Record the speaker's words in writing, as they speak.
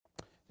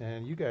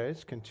And you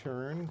guys can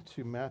turn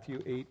to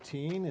Matthew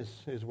 18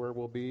 is where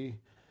we'll be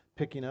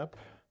picking up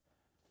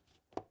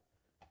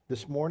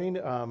this morning.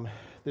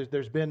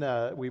 There's been,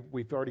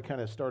 we've already kind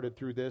of started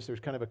through this. There's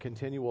kind of a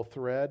continual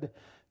thread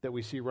that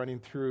we see running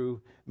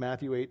through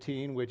Matthew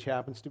 18, which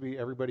happens to be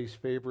everybody's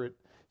favorite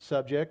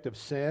subject of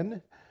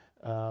sin.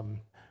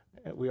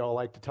 We all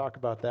like to talk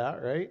about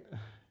that, right?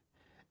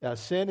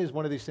 Sin is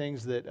one of these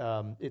things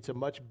that it's a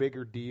much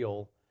bigger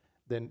deal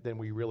than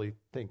we really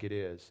think it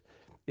is.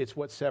 It's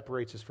what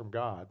separates us from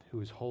God, who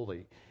is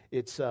holy.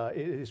 It's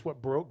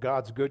what broke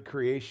God's good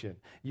creation.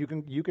 You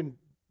can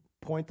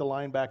point the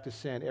line back to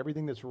sin.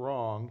 Everything that's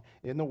wrong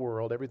in the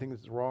world, everything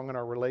that's wrong in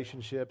our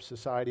relationships,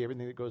 society,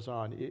 everything that goes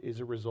on is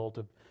a result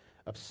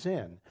of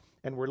sin.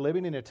 And we're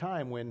living in a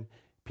time when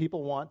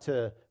people want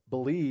to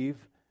believe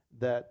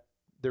that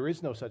there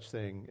is no such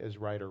thing as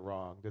right or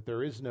wrong, that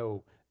there is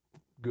no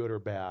good or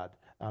bad.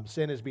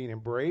 Sin is being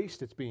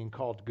embraced, it's being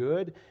called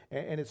good,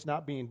 and it's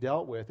not being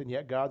dealt with. And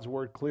yet God's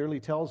word clearly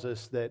tells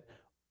us that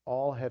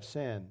all have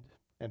sinned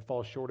and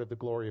fall short of the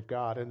glory of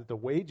God, and that the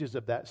wages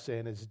of that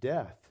sin is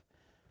death.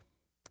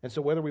 And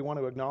so whether we want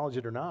to acknowledge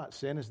it or not,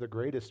 sin is the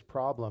greatest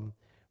problem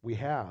we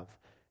have.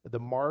 The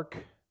mark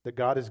that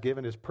God has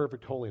given is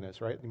perfect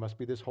holiness, right? You must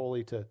be this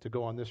holy to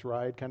go on this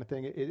ride kind of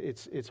thing.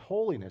 It's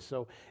holiness.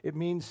 So it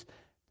means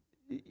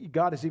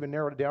God has even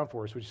narrowed it down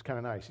for us, which is kind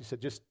of nice. He said,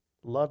 just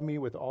love me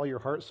with all your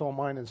heart, soul,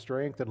 mind, and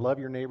strength, and love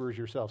your neighbor as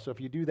yourself. So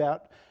if you do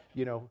that,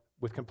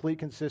 with complete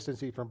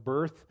consistency from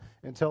birth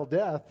until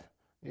death,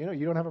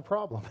 you don't have a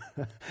problem.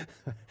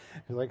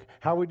 Like,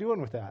 how are we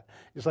doing with that?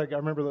 It's like, I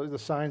remember the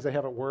signs they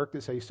have at work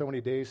that say so many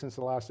days since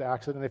the last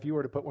accident. If you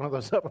were to put one of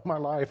those up in my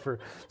life for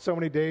so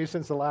many days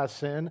since the last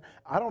sin,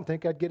 I don't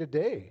think I'd get a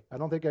day. I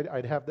don't think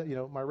I'd have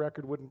that, my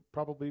record wouldn't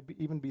probably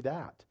even be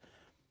that.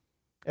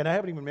 And I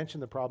haven't even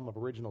mentioned the problem of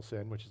original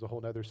sin, which is a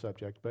whole other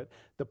subject. But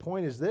the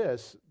point is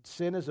this: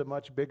 sin is a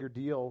much bigger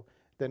deal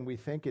than we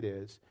think it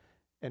is,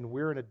 and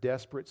we're in a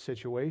desperate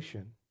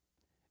situation.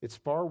 It's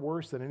far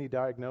worse than any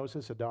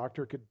diagnosis a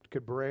doctor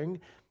could bring.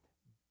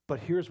 But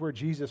here's where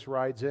Jesus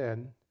rides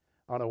in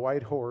on a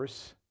white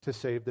horse to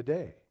save the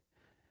day.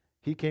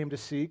 He came to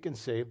seek and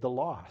save the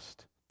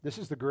lost. This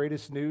is the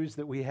greatest news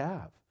that we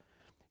have.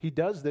 He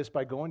does this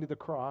by going to the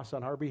cross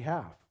on our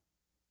behalf.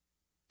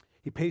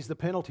 He pays the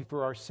penalty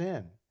for our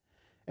sin,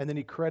 and then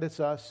he credits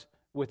us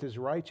with his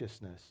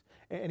righteousness.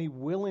 And he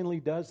willingly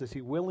does this. He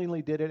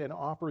willingly did it and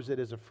offers it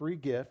as a free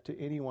gift to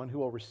anyone who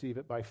will receive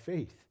it by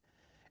faith.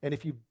 And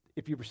if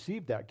you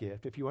received that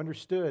gift, if you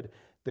understood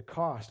the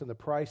cost and the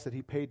price that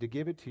he paid to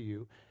give it to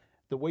you,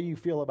 the way you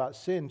feel about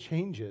sin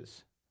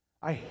changes.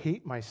 I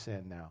hate my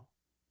sin now.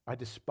 I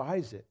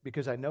despise it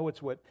because I know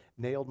it's what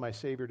nailed my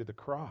Savior to the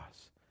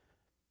cross.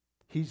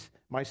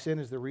 My sin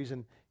is the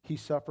reason he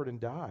suffered and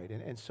died.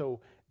 And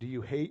so, do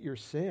you hate your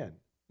sin?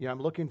 I'm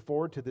looking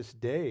forward to this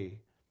day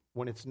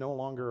when it's no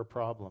longer a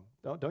problem.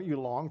 Don't you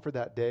long for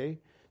that day?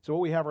 So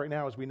what we have right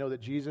now is we know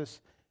that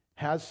Jesus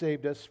has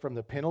saved us from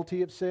the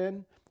penalty of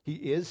sin. He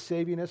is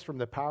saving us from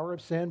the power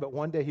of sin, but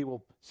one day he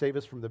will save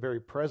us from the very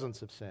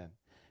presence of sin.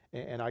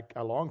 And I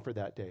long for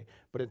that day.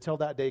 But until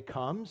that day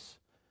comes,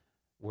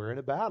 we're in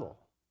a battle.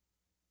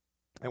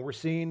 And we're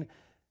seeing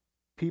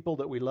people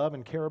that we love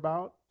and care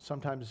about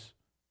sometimes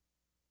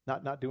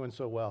not doing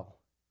so well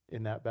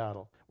in that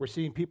battle. We're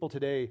seeing people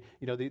today,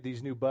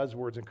 these new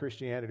buzzwords in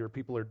Christianity where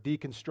people are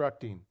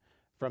deconstructing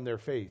from their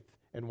faith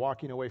and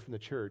walking away from the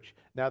church.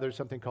 Now there's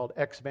something called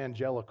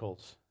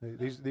ex-evangelicals.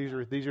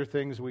 These are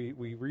things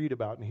we read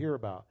about and hear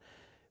about.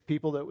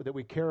 People that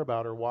we care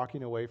about are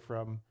walking away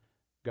from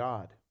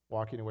God,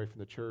 walking away from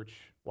the church,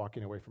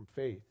 walking away from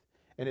faith.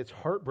 And it's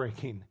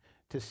heartbreaking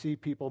to see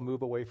people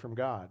move away from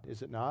God,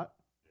 is it not?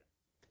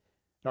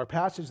 Our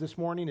passage this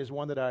morning is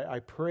one that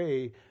I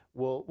pray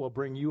will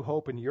bring you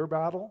hope in your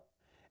battle,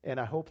 and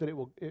I hope that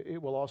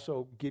it will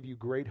also give you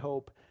great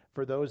hope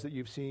for those that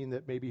you've seen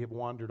that maybe have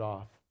wandered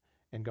off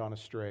and gone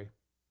astray.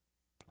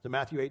 So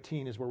Matthew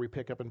 18 is where we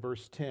pick up in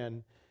verse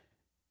 10.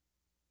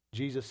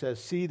 Jesus says,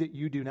 "See that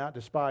you do not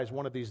despise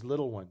one of these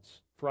little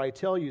ones, for I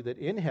tell you that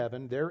in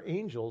heaven their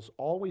angels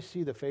always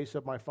see the face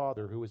of my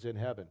Father who is in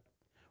heaven.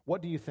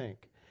 What do you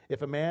think?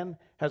 If a man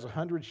has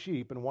 100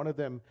 sheep and one of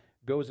them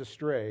goes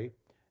astray,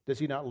 does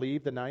he not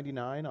leave the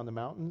 99 on the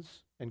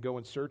mountains and go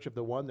in search of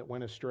the one that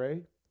went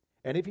astray?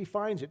 And if he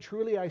finds it,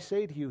 truly I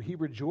say to you, he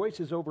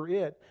rejoices over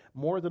it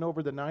more than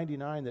over the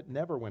 99 that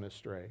never went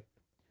astray.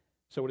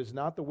 So it is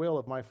not the will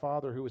of my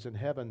Father who is in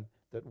heaven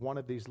that one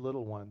of these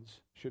little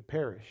ones should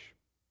perish."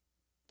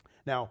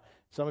 Now,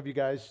 some of you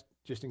guys,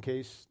 just in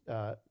case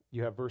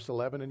you have verse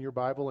 11 in your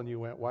Bible and you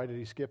went, why did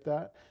he skip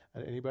that?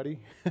 Anybody?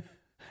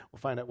 We'll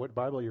find out what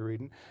Bible you're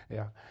reading.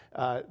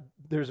 Yeah,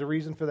 there's a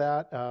reason for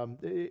that.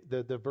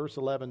 The verse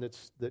 11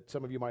 that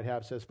some of you might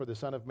have says, "For the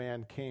Son of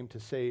Man came to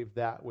save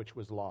that which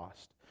was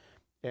lost."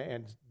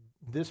 And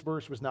This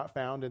verse was not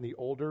found in the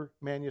older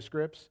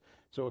manuscripts.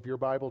 So if your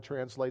Bible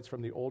translates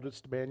from the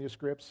oldest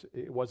manuscripts,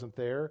 it wasn't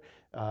there.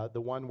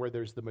 The one where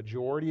there's the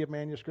majority of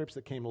manuscripts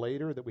that came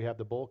later that we have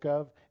the bulk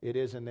of, it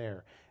is in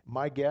there.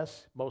 My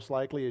guess, most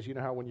likely, is you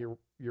know how when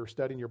you're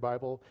studying your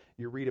Bible,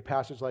 you read a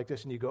passage like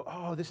this and you go,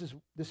 oh, this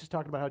is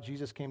talking about how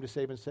Jesus came to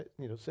save and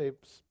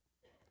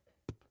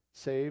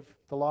save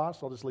the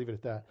lost. I'll just leave it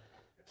at that.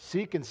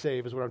 Seek and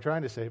save is what I'm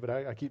trying to say, but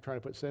I keep trying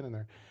to put sin in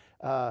there.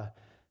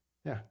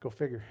 Yeah, go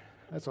figure.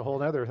 That's a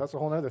whole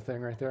other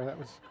thing right there.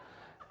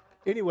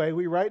 Anyway,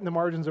 we write in the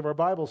margins of our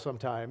Bible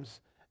sometimes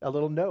a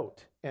little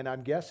note. And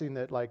I'm guessing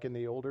that like in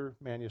the older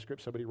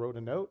manuscript, somebody wrote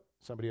a note.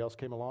 Somebody else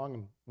came along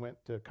and went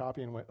to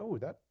copy and went, oh,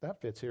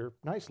 that fits here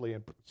nicely,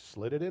 and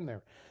slid it in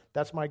there.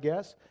 That's my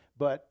guess.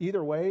 But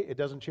either way, it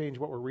doesn't change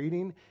what we're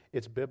reading.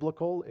 It's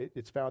biblical.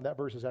 It's found. That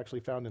verse is actually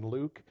found in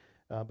Luke,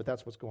 but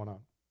that's what's going on.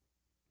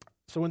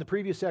 So in the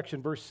previous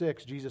section, verse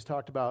 6, Jesus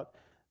talked about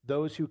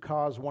those who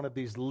cause one of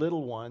these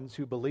little ones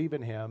who believe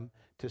in him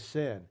to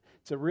sin.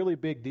 It's a really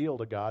big deal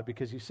to God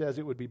because he says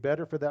it would be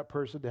better for that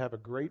person to have a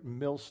great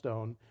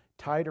millstone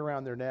tied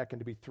around their neck and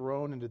to be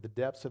thrown into the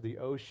depths of the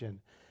ocean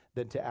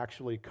than to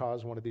actually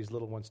cause one of these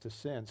little ones to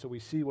sin. So we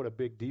see what a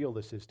big deal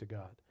this is to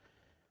God.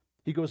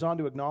 He goes on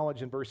to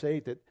acknowledge in verse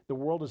 8 that the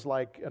world is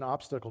like an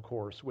obstacle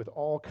course with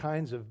all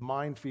kinds of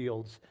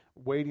minefields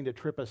waiting to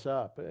trip us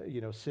up,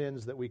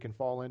 sins that we can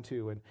fall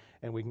into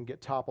and we can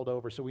get toppled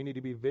over. So we need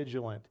to be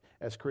vigilant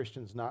as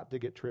Christians not to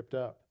get tripped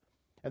up.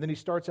 And then he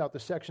starts out the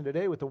section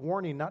today with a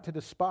warning not to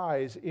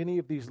despise any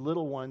of these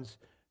little ones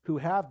who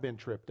have been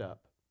tripped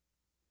up.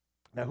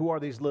 Now, who are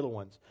these little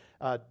ones?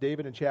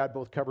 David and Chad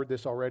both covered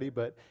this already,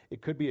 but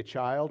it could be a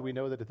child. We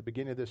know that at the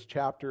beginning of this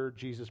chapter,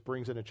 Jesus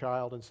brings in a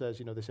child and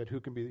says, they said,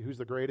 who's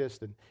the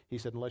greatest? And he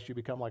said, unless you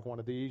become like one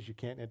of these, you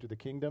can't enter the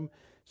kingdom.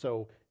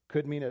 So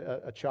could mean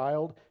a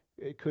child.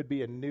 It could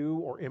be a new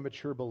or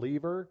immature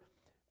believer,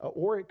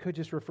 or it could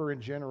just refer in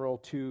general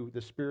to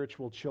the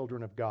spiritual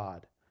children of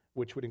God,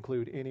 which would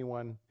include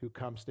anyone who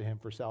comes to him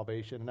for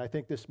salvation. And I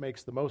think this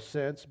makes the most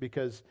sense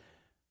because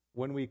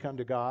when we come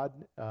to God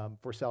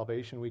for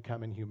salvation, we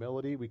come in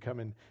humility. We come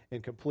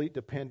in complete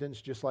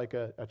dependence, just like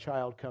a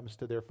child comes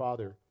to their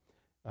father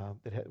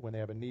when they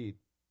have a need.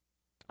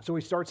 So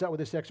he starts out with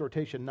this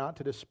exhortation not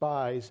to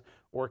despise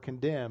or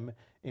condemn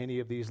any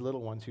of these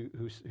little ones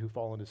who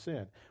fall into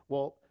sin.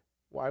 Well,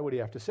 why would he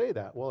have to say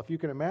that? Well, if you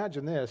can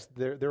imagine this,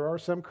 there are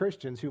some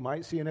Christians who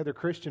might see another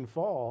Christian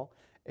fall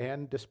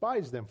and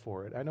despise them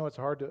for it. I know it's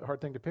a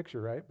hard thing to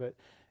picture, right? But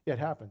it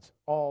happens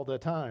all the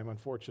time,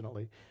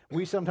 unfortunately.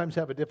 We sometimes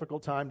have a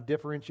difficult time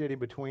differentiating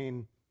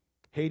between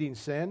hating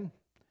sin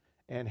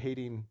and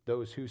hating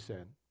those who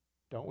sin,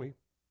 don't we?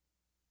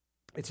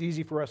 It's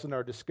easy for us in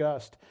our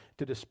disgust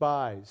to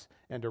despise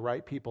and to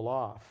write people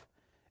off.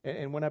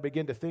 And when I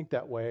begin to think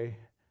that way,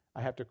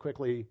 I have to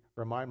quickly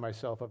remind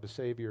myself of a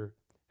Savior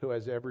who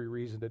has every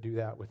reason to do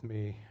that with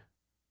me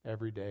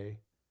every day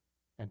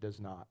and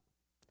does not.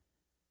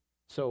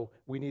 So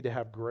we need to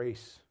have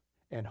grace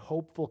and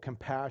hopeful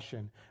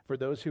compassion for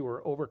those who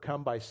are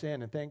overcome by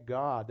sin. And thank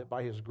God that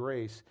by his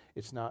grace,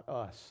 it's not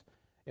us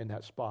in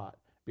that spot.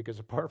 Because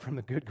apart from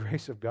the good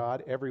grace of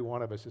God, every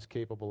one of us is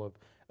capable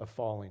of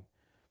falling.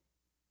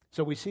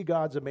 So we see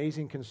God's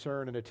amazing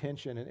concern and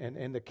attention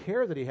and the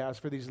care that he has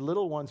for these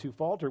little ones who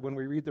falter when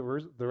we read the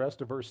rest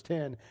of verse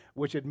 10,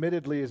 which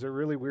admittedly is a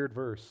really weird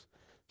verse.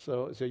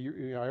 So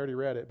I already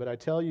read it. But I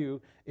tell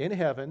you, in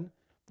heaven,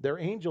 their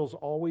angels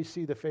always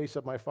see the face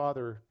of my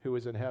Father who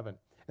is in heaven.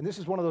 And this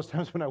is one of those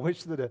times when I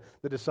wish that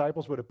the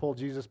disciples would have pulled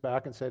Jesus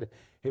back and said,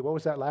 hey, what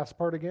was that last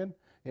part again?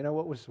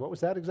 What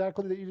was that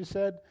exactly that you just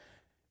said?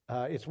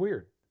 It's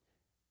weird.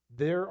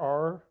 There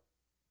are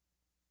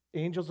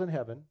angels in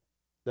heaven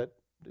that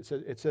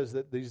it says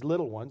that these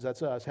little ones,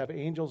 that's us, have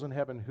angels in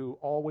heaven who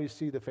always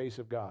see the face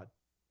of God.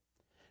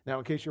 Now,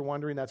 in case you're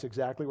wondering, that's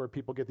exactly where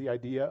people get the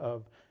idea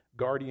of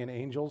guardian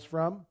angels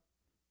from.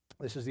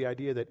 This is the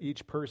idea that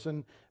each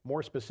person,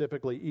 more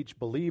specifically each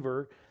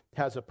believer,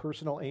 has a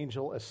personal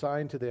angel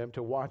assigned to them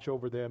to watch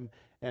over them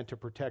and to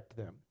protect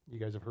them. You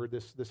guys have heard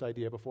this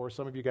idea before.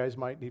 Some of you guys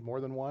might need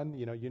more than one.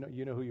 You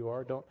know who you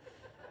are.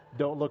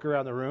 Don't look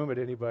around the room at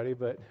anybody.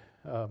 But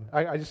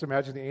I just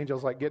imagine the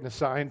angels like getting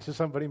assigned to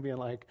somebody and being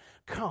like,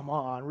 "Come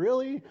on,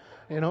 really?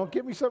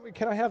 Give me something.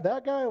 Can I have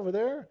that guy over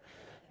there?"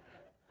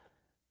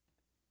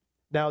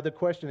 Now the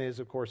question is,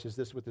 of course, is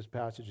this what this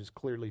passage is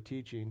clearly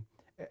teaching?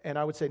 And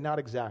I would say not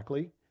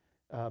exactly,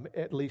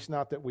 at least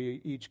not that we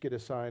each get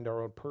assigned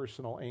our own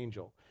personal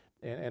angel.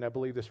 And I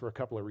believe this for a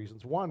couple of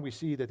reasons. One, we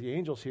see that the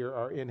angels here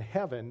are in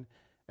heaven,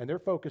 and they're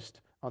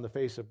focused on the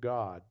face of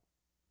God.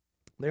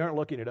 They aren't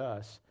looking at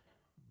us,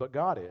 but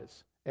God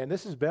is. And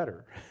this is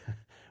better.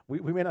 We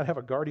may not have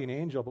a guardian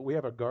angel, but we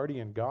have a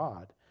guardian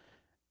God.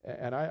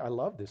 And I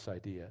love this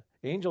idea.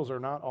 Angels are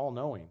not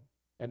all-knowing,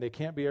 and they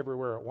can't be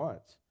everywhere at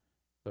once.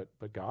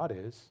 But God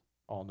is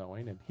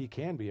all-knowing, and he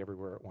can be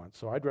everywhere at once.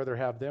 So I'd rather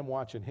have them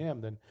watching him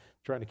than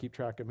trying to keep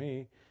track of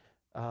me.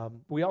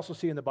 We also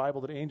see in the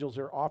Bible that angels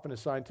are often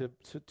assigned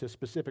to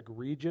specific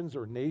regions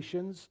or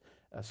nations.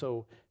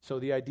 So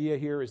the idea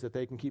here is that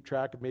they can keep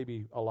track of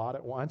maybe a lot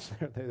at once.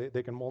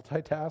 They can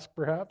multitask,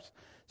 perhaps.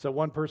 So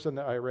one person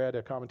that I read,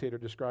 a commentator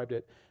described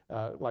it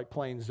like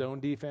playing zone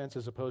defense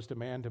as opposed to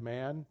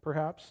man-to-man,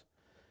 perhaps.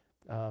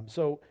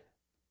 So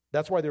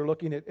that's why they're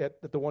looking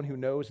at the one who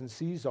knows and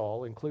sees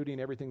all, including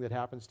everything that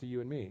happens to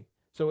you and me.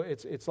 So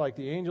it's like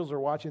the angels are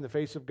watching the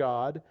face of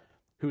God,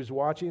 who's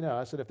watching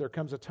us, and if there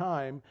comes a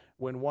time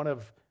when one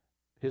of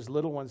his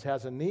little ones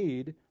has a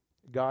need,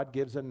 God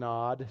gives a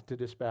nod to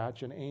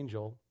dispatch an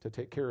angel to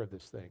take care of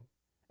this thing.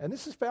 And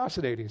this is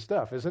fascinating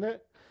stuff, isn't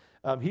it?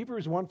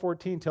 Hebrews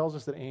 1:14 tells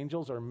us that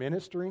angels are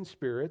ministering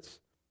spirits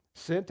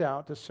sent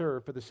out to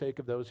serve for the sake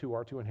of those who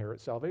are to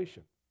inherit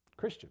salvation,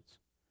 Christians.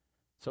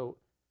 So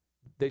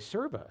they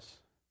serve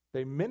us.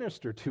 They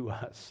minister to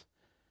us.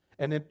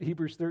 And then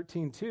Hebrews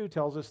 13:2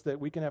 tells us that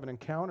we can have an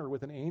encounter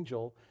with an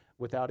angel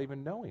without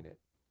even knowing it.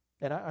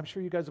 And I'm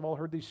sure you guys have all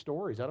heard these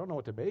stories. I don't know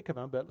what to make of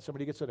them, but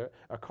somebody gets in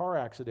a car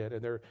accident,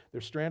 and they're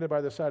stranded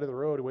by the side of the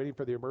road waiting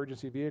for the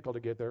emergency vehicle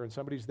to get there, and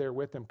somebody's there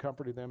with them,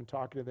 comforting them,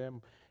 talking to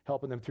them,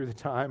 helping them through the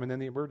time, and then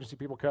the emergency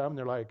people come, and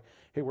they're like,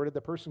 hey, where did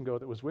the person go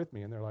that was with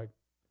me? And they're like,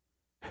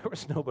 there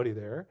was nobody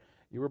there.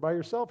 You were by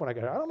yourself when I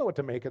got here. I don't know what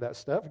to make of that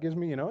stuff. It gives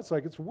me, it's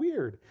like, it's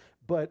weird.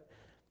 But,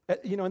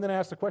 and then I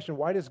ask the question,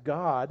 why does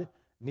God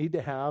need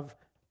to have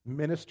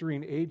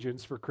ministering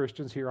agents for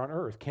Christians here on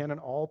earth? Can an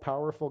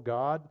all-powerful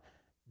God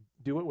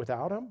do it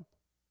without him?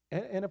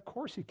 And of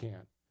course he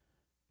can.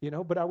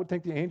 But I would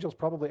think the angels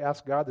probably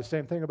ask God the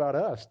same thing about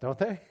us, don't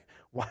they?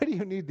 Why do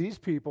you need these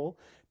people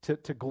to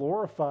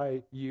glorify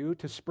you,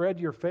 to spread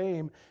your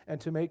fame,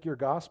 and to make your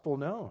gospel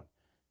known?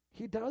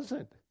 He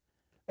doesn't.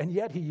 And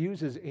yet he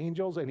uses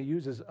angels and he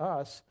uses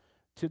us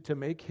to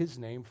make his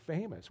name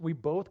famous. We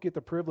both get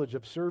the privilege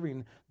of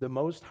serving the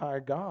Most High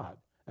God.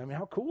 I mean,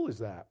 how cool is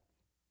that?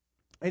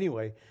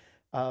 Anyway,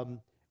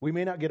 we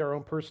may not get our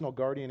own personal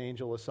guardian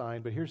angel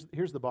assigned, but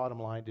here's the bottom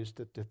line just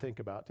to think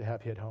about, to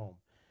have hit home.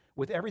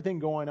 With everything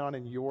going on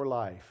in your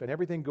life and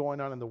everything going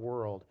on in the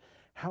world,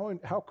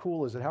 how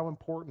cool is it, how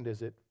important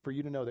is it for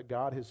you to know that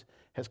God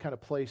has kind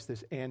of placed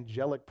this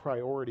angelic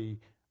priority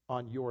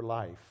on your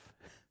life?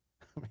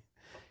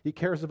 He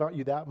cares about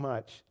you that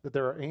much that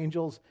there are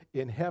angels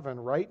in heaven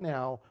right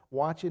now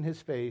watching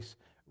his face,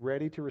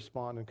 ready to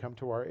respond and come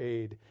to our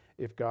aid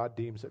if God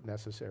deems it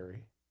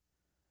necessary.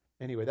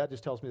 Anyway, that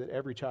just tells me that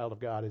every child of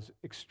God is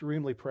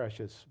extremely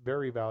precious,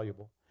 very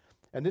valuable.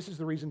 And this is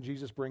the reason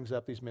Jesus brings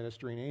up these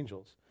ministering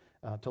angels,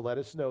 to let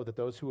us know that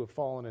those who have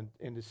fallen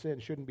into sin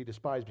shouldn't be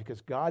despised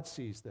because God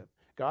sees them.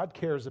 God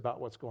cares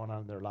about what's going on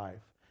in their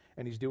life,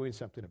 and he's doing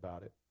something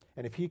about it.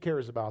 And if he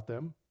cares about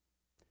them,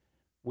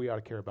 we ought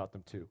to care about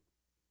them too.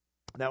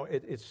 Now,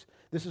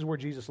 this is where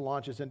Jesus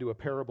launches into a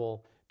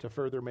parable to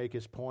further make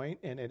his point,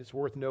 and it's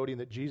worth noting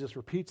that Jesus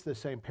repeats the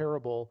same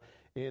parable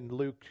in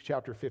Luke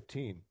chapter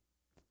 15.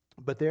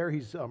 But there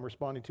he's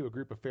responding to a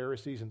group of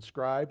Pharisees and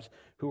scribes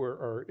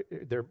who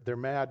they're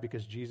mad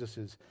because Jesus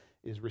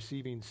is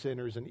receiving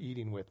sinners and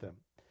eating with them.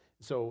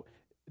 So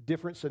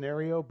different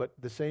scenario, but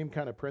the same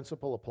kind of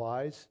principle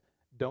applies.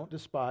 Don't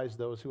despise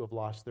those who have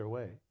lost their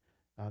way.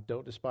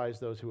 Don't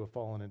despise those who have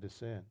fallen into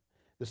sin.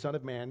 The Son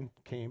of Man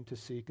came to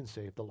seek and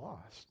save the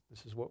lost.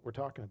 This is what we're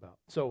talking about.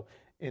 So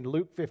in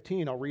Luke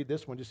 15, I'll read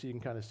this one just so you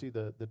can kind of see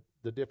the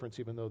difference,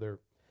 even though they're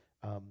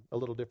a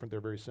little different, they're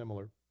very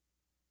similar.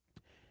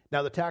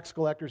 Now the tax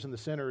collectors and the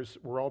sinners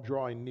were all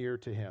drawing near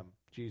to him,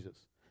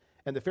 Jesus.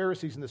 And the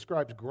Pharisees and the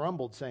scribes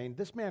grumbled, saying,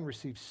 "This man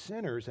receives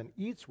sinners and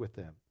eats with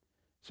them."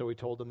 So he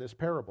told them this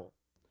parable.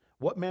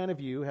 "What man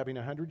of you, having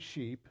 100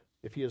 sheep,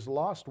 if he has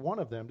lost one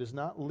of them, does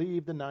not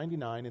leave the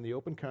 99 in the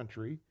open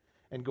country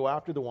and go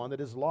after the one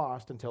that is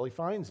lost until he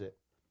finds it?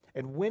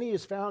 And when he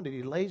has found it,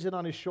 he lays it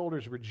on his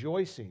shoulders,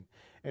 rejoicing.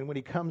 And when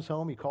he comes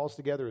home, he calls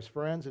together his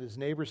friends and his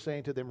neighbors,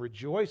 saying to them,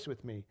 'Rejoice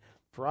with me,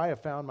 for I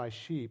have found my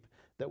sheep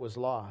that was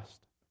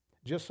lost.'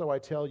 Just so I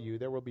tell you,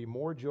 there will be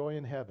more joy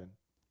in heaven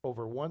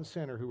over one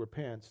sinner who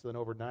repents than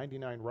over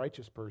 99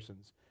 righteous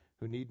persons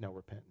who need no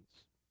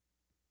repentance."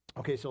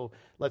 Okay, so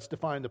let's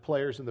define the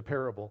players in the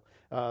parable.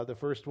 The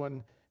first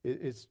one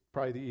is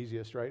probably the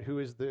easiest, right? Who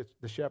is the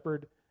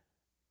shepherd?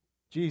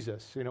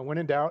 Jesus. When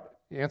in doubt,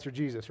 answer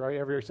Jesus, right?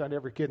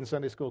 Every kid in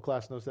Sunday school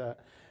class knows that.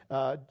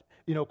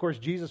 Of course,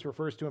 Jesus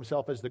refers to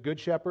himself as the good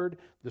shepherd.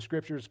 The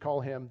scriptures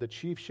call him the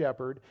chief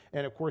shepherd.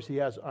 And of course, he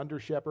has under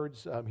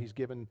shepherds. He's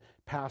given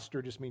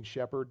pastor, just means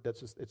shepherd.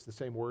 It's the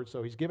same word.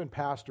 So he's given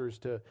pastors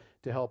to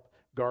help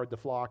guard the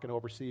flock and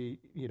oversee,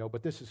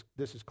 but this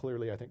is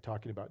clearly, I think,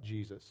 talking about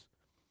Jesus.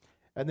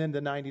 And then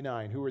the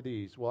 99, who are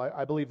these? Well,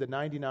 I believe the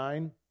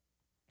 99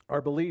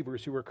 are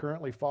believers who are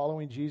currently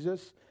following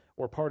Jesus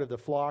or part of the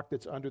flock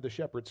that's under the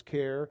shepherd's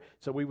care.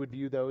 So we would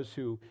view those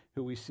who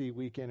we see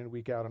week in and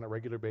week out on a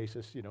regular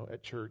basis,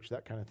 at church,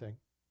 that kind of thing.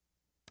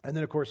 And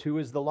then, of course, who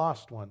is the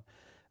lost one?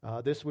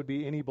 This would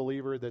be any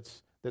believer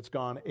that's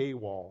gone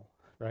AWOL,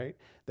 right?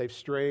 They've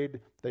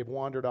strayed, they've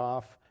wandered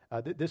off.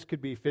 This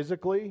could be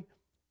physically,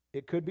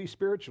 it could be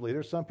spiritually.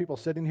 There's some people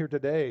sitting here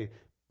today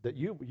that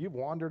you've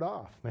wandered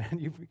off,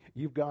 man.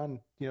 You've gone,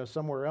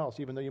 somewhere else,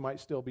 even though you might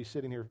still be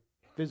sitting here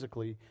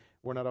physically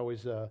we're not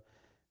always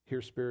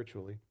here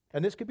spiritually.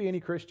 And this could be any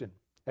Christian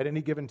at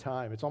any given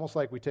time. It's almost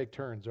like we take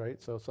turns,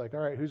 right? So it's like, all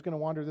right, who's going to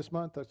wander this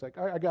month? It's like,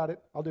 all right, I got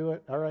it. I'll do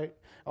it. All right,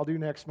 I'll do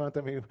next month.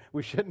 I mean,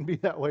 we shouldn't be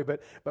that way,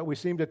 but we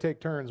seem to take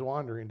turns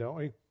wandering, don't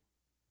we?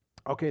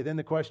 Okay, then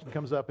the question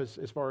comes up as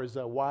far as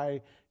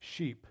why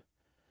sheep?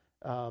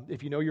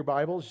 If you know your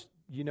Bibles,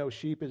 you know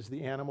sheep is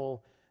the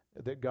animal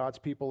that God's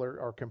people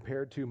are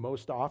compared to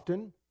most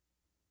often.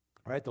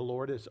 Right? The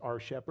Lord is our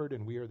shepherd,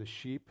 and we are the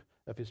sheep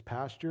of his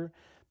pasture.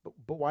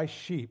 But why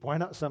sheep? Why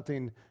not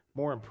something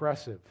more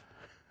impressive?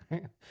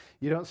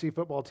 You don't see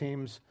football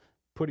teams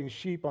putting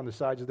sheep on the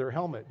sides of their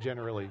helmet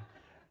generally,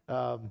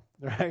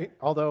 right?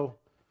 Although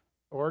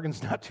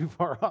Oregon's not too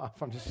far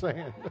off, I'm just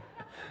saying.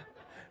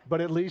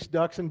 But at least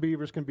ducks and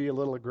beavers can be a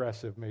little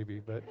aggressive maybe,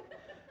 but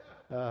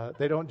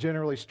they don't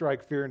generally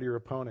strike fear into your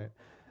opponent.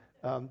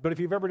 But if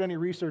you've ever done any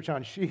research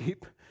on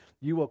sheep,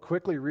 you will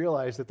quickly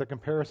realize that the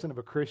comparison of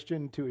a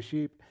Christian to a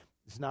sheep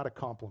is not a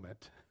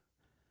compliment.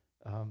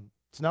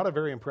 It's not a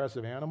very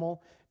impressive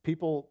animal.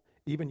 People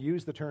even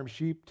use the term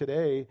sheep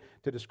today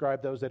to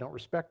describe those they don't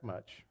respect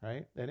much,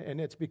 right? And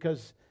it's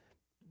because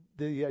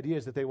the idea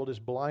is that they will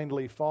just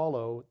blindly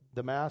follow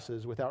the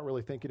masses without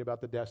really thinking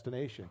about the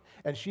destination.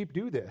 And sheep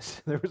do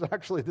this. There was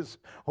actually this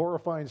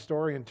horrifying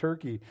story in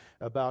Turkey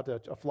about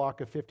a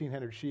flock of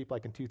 1,500 sheep,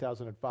 like in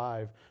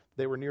 2005.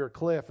 They were near a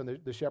cliff, and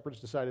the shepherds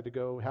decided to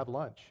go have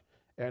lunch.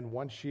 And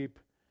one sheep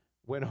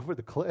went over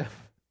the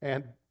cliff,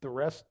 and the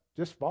rest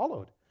just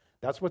followed.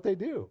 That's what they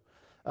do.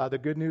 The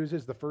good news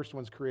is the first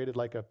one's created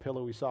like a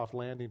pillowy, soft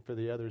landing for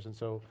the others, and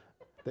so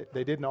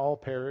they didn't all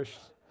perish.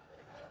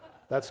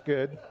 That's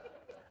good.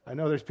 I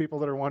know there's people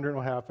that are wondering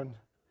what happened.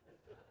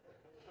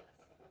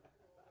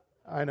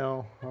 I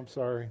know, I'm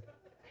sorry.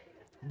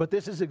 But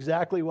this is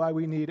exactly why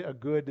we need a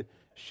good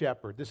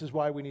shepherd. This is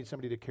why we need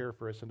somebody to care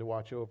for us and to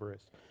watch over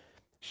us.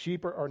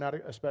 Sheep are not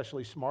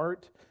especially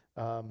smart.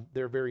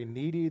 They're very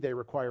needy. They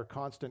require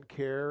constant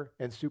care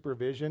and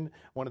supervision.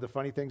 One of the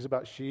funny things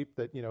about sheep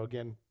that,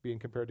 again, being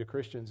compared to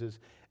Christians is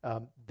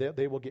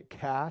they will get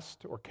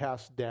cast or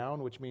cast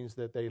down, which means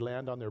that they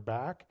land on their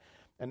back,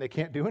 and they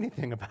can't do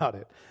anything about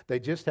it. They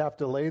just have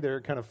to lay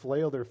there, kind of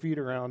flail their feet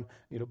around,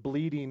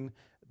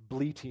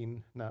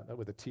 bleating, not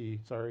with a T,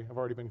 sorry, I've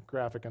already been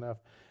graphic enough,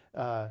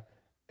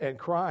 and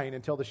crying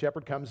until the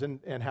shepherd comes in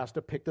and has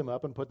to pick them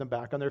up and put them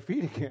back on their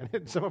feet again.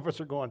 And some of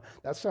us are going,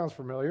 that sounds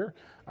familiar.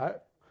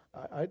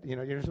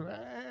 You're just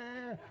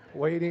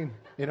waiting,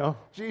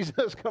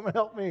 Jesus, come and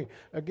help me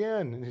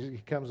again. And he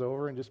comes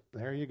over and just,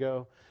 there you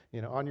go,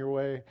 on your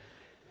way.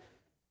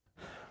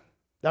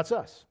 That's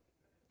us.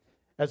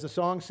 As the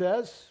song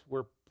says,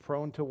 we're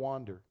prone to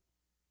wander.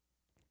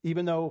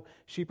 Even though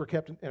sheep are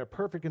kept in a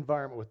perfect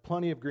environment with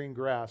plenty of green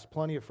grass,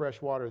 plenty of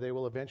fresh water, they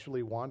will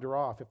eventually wander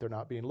off if they're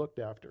not being looked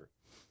after.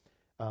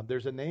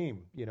 There's a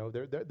name,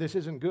 this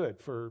isn't good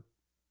for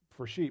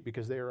sheep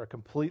because they are a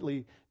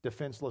completely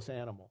defenseless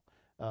animal.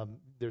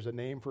 There's a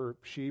name for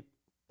sheep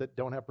that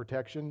don't have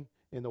protection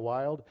in the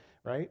wild,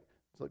 right?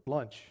 It's like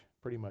lunch,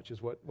 pretty much,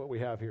 is what we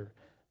have here.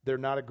 They're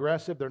not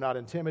aggressive. They're not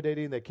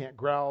intimidating. They can't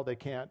growl. They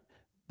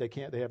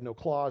have no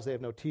claws. They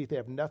have no teeth. They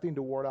have nothing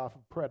to ward off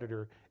a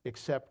predator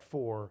except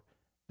for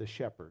the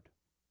shepherd.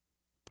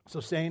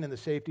 So staying in the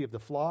safety of the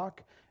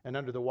flock and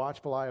under the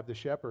watchful eye of the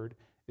shepherd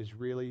is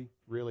really,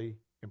 really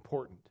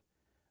important.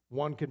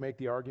 One could make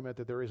the argument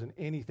that there isn't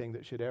anything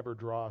that should ever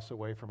draw us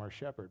away from our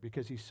shepherd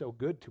because he's so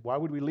good to. Why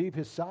would we leave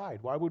his side?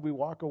 Why would we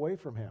walk away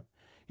from him?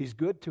 He's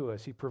good to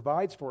us. He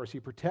provides for us. He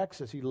protects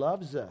us. He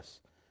loves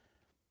us.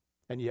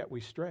 And yet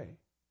we stray.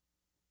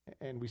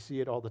 And we see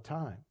it all the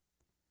time.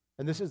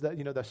 And this is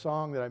the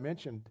song that I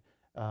mentioned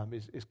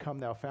is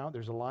Come Thou Fount.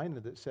 There's a line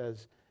that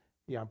says,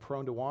 I'm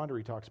prone to wander,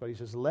 he talks about. He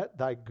says, let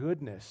thy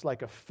goodness,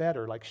 like a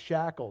fetter, like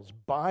shackles,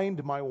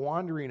 bind my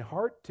wandering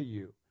heart to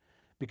you.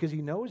 Because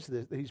he knows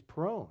that he's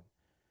prone.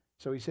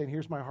 So he's saying,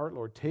 here's my heart,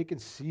 Lord. Take and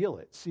seal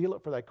it. Seal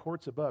it for thy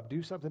courts above.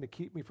 Do something to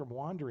keep me from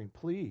wandering,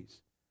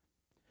 please.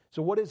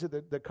 So what is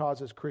it that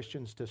causes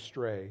Christians to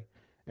stray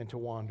and to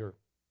wander?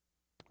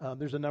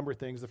 There's a number of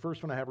things. The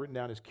first one I have written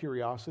down is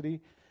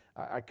curiosity.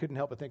 I couldn't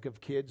help but think of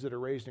kids that are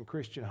raised in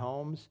Christian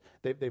homes.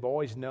 They've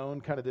always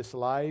known kind of this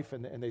life,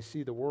 and they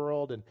see the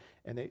world,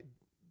 and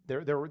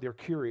they're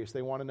curious.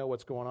 They want to know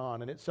what's going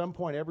on. And at some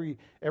point,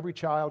 every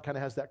child kind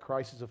of has that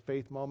crisis of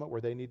faith moment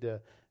where they need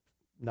to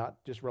not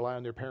just rely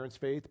on their parents'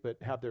 faith, but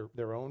have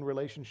their own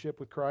relationship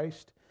with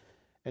Christ.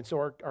 And so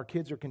our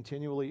kids are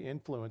continually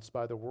influenced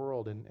by the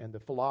world and the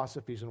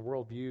philosophies and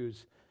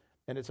worldviews,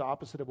 and it's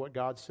opposite of what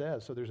God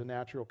says. So there's a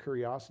natural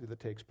curiosity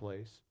that takes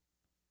place.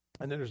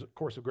 And then there's, of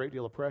course, a great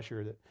deal of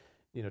pressure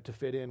that, to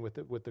fit in with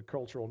the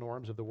cultural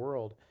norms of the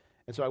world.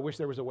 And so I wish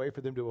there was a way for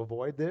them to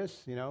avoid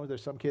this.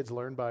 There's some kids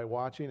learn by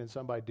watching and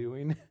some by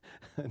doing.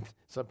 And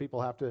some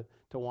people have to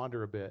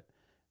wander a bit.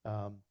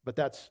 But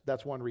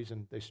that's one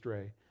reason they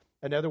stray.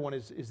 Another one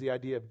is the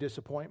idea of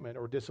disappointment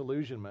or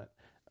disillusionment.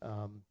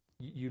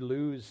 You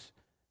lose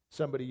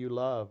somebody you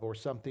love or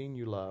something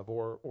you love,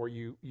 or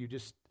you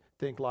just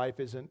think life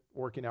isn't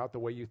working out the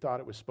way you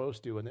thought it was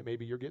supposed to, and that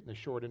maybe you're getting the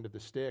short end of the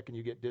stick, and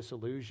you get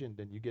disillusioned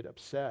and you get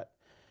upset.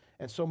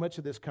 And so much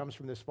of this comes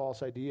from this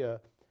false idea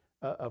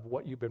of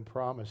what you've been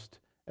promised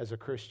as a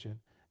Christian.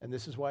 And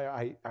this is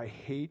why I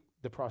hate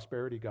the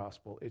prosperity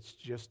gospel. It's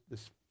just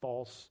this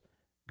false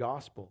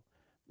gospel.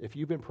 If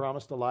you've been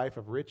promised a life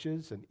of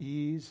riches and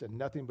ease and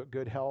nothing but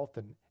good health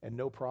and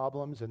no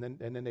problems, and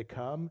then they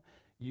come,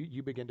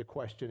 you begin to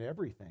question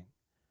everything.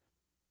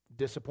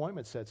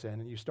 Disappointment sets in,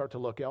 and you start to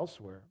look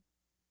elsewhere.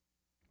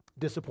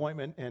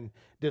 Disappointment and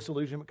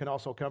disillusionment can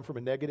also come from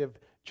a negative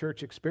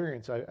church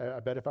experience. I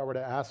bet if I were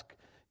to ask,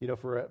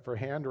 for a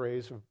hand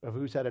raise of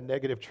who's had a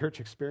negative church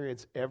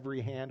experience,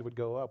 every hand would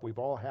go up. We've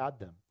all had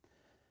them.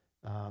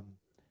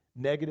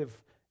 Negative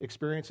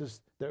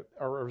experiences that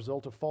are a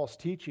result of false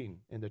teaching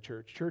in the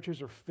church.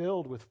 Churches are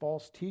filled with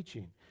false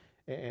teaching,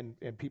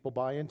 and people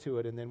buy into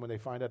it, and then when they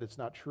find out it's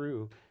not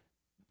true,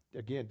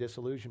 again,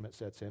 disillusionment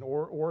sets in.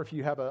 Or if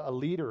you have a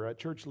leader, a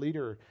church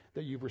leader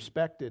that you've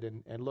respected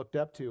and looked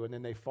up to, and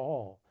then they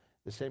fall,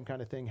 the same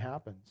kind of thing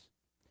happens.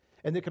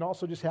 And it can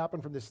also just happen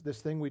from this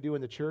thing we do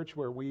in the church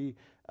where we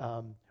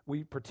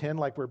pretend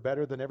like we're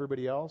better than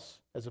everybody else,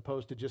 as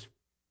opposed to just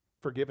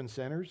forgiven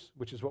sinners,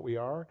 which is what we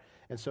are.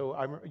 And so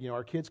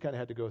our kids kind of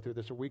had to go through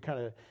this, or we kind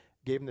of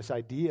gave them this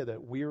idea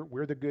that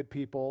we're the good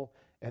people,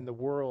 and the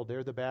world,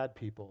 they're the bad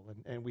people.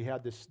 And we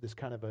had this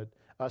kind of a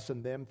us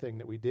and them thing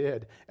that we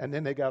did. And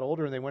then they got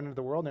older and they went into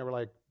the world and they were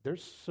like,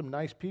 there's some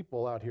nice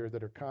people out here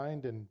that are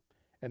kind, and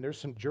there's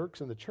some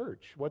jerks in the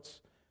church.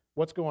 What's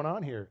going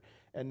on here?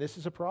 And this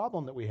is a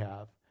problem that we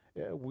have.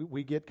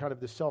 We get kind of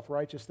this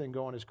self-righteous thing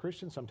going as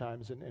Christians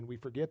sometimes, and we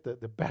forget that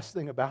the best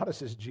thing about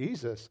us is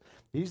Jesus.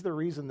 He's the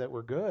reason that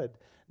we're good,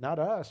 not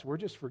us. We're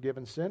just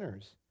forgiven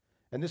sinners.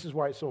 And this is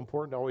why it's so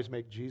important to always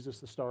make Jesus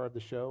the star of the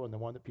show and the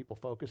one that people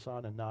focus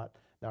on, and not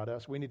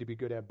us. We need to be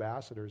good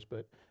ambassadors,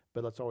 but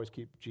let's always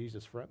keep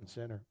Jesus front and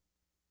center.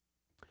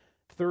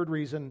 Third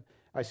reason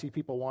I see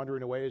people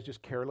wandering away is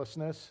just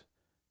carelessness.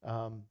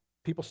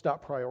 People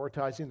stop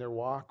prioritizing their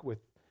walk with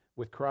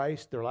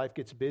Christ. Their life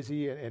gets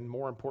busy, and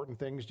more important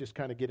things just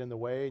kind of get in the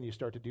way, and you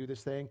start to do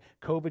this thing.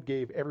 COVID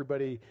gave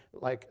everybody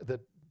like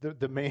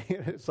the main,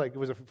 it's like it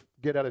was a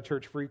get out of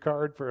church free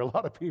card for a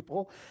lot of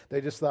people.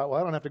 They just thought, well,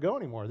 I don't have to go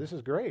anymore. This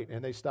is great.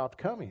 And they stopped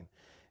coming.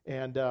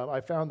 And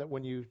I found that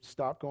when you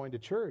stop going to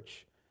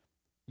church,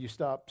 you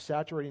stop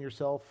saturating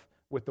yourself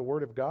with the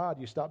Word of God.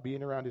 You stop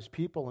being around His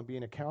people and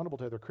being accountable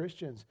to other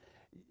Christians.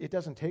 It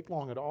doesn't take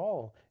long at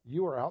all.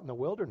 You are out in the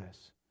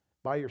wilderness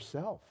by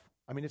yourself.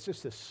 I mean, it's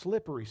just a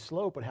slippery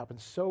slope. It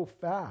happens so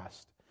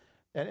fast.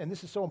 And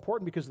this is so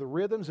important because the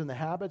rhythms and the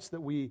habits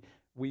that we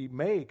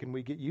make and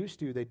we get used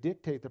to, they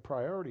dictate the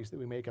priorities that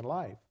we make in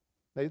life.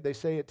 They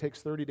say it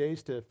takes 30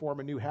 days to form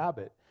a new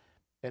habit.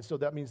 And so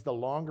that means the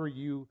longer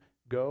you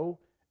go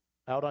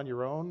out on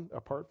your own,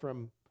 apart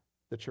from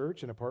the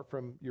church and apart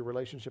from your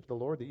relationship with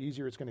the Lord, the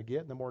easier it's going to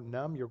get and the more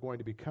numb you're going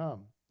to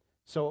become.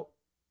 So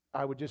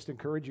I would just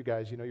encourage you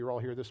guys, you're all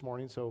here this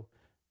morning, so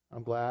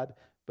I'm glad,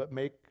 but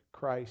make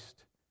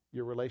Christ,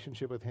 your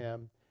relationship with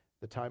Him,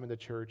 the time in the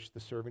church, the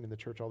serving in the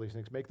church, all these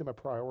things, make them a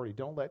priority.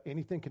 Don't let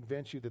anything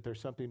convince you that there's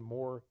something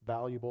more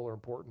valuable or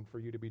important for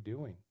you to be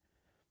doing.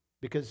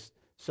 Because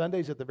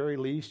Sundays at the very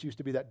least used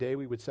to be that day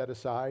we would set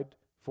aside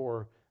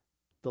for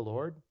the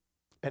Lord.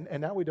 And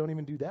now we don't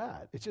even do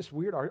that. It's just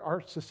weird.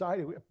 Our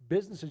society,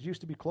 businesses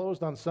used to be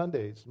closed on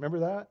Sundays. Remember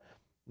that?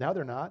 Now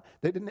they're not.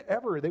 They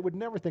would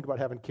never think about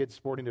having kids'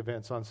 sporting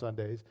events on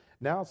Sundays.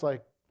 Now it's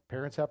like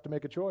parents have to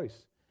make a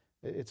choice.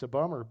 It's a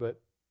bummer, but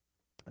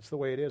that's the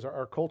way it is.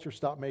 Our culture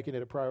stopped making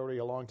it a priority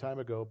a long time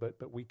ago,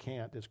 but we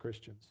can't as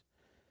Christians.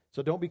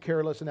 So don't be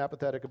careless and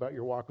apathetic about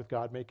your walk with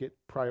God. Make it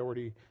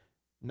priority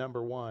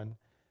number one.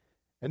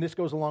 And this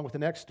goes along with the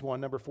next one.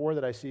 Number 4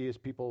 that I see is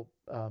people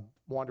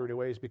wandering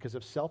away is because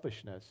of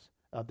selfishness.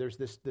 There's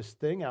this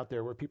thing out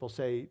there where people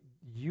say,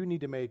 you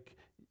need to make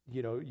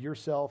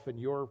yourself and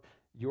your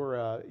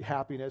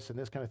happiness and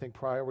this kind of thing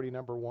priority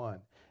number one.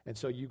 And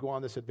so you go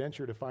on this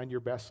adventure to find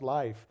your best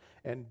life,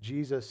 and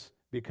Jesus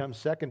becomes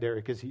secondary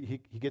because he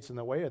gets in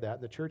the way of that,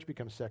 and the church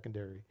becomes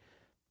secondary.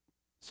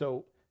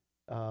 So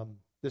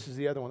this is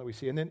the other one that we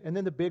see. And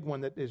then the big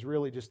one that is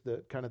really just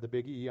the kind of the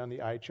big E on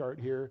the eye chart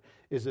here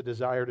is a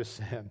desire to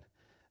sin.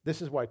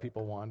 This is why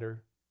people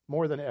wander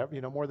more than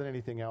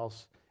anything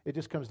else. It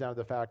just comes down to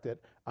the fact that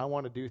I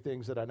want to do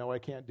things that I know I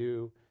can't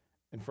do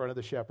in front of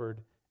the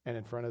shepherd and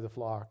in front of the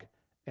flock,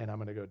 and I'm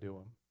going to go do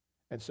them.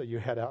 And so you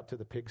head out to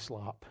the pig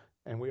slop,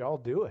 and we all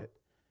do it.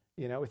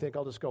 We think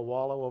I'll just go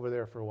wallow over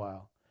there for a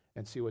while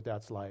and see what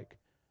that's like.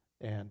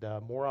 And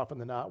more often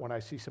than not, when I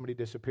see somebody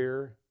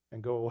disappear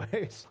and go away,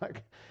 it's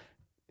like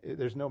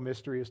there's no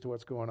mystery as to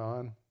what's going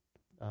on.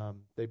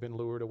 They've been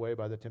lured away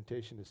by the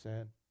temptation to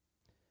sin.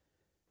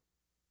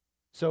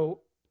 So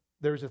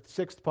there's a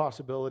 6th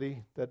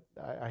possibility that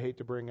I hate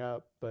to bring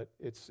up, but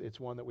it's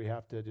one that we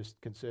have to just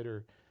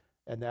consider,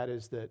 and that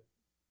is that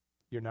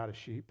you're not a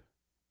sheep.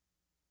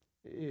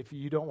 If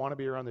you don't want to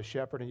be around the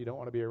shepherd and you don't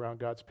want to be around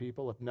God's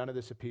people, if none of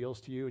this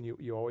appeals to you and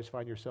you always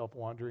find yourself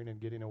wandering and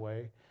getting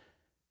away,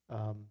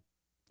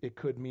 it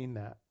could mean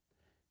that.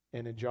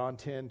 And in John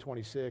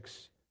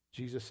 10:26,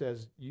 Jesus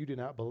says, you do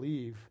not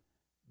believe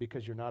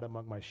because you're not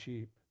among my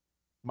sheep.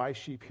 My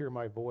sheep hear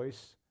my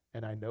voice,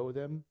 and I know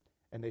them,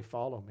 and they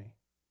follow me.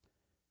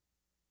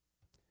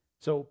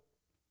 So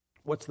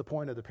what's the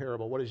point of the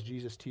parable? What is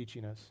Jesus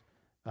teaching us?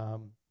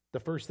 The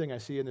first thing I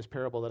see in this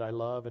parable that I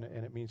love, and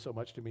it means so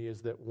much to me,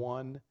 is that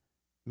one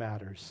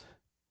matters.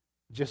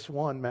 Just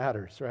one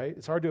matters, right?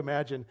 It's hard to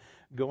imagine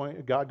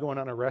God going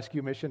on a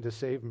rescue mission to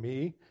save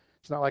me.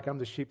 It's not like I'm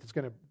the sheep that's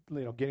going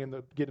to, get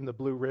him the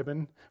blue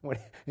ribbon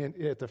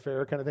at the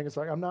fair kind of thing. It's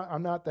like I'm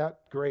not that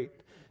great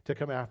to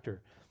come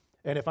after.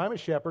 And if I'm a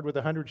shepherd with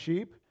 100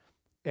 sheep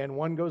and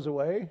one goes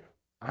away,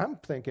 I'm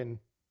thinking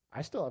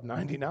I still have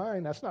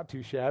 99. That's not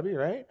too shabby,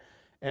 right?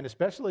 And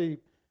especially,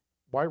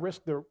 why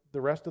risk the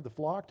rest of the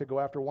flock to go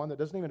after one that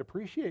doesn't even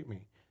appreciate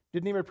me?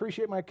 Didn't even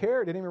appreciate my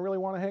care. Didn't even really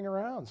want to hang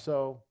around.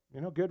 So,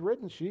 good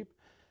riddance, sheep.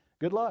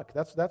 Good luck.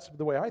 That's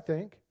the way I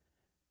think.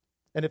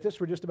 And if this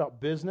were just about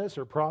business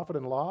or profit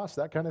and loss,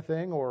 that kind of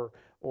thing,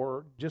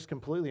 or just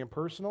completely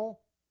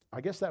impersonal,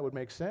 I guess that would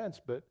make sense.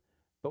 But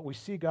we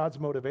see God's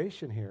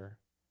motivation here.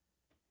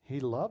 He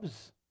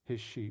loves his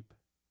sheep.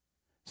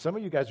 Some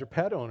of you guys are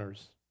pet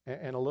owners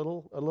and a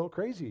little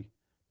crazy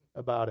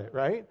about it,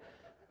 right?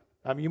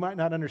 I mean, you might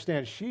not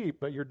understand sheep,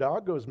 but your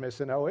dog goes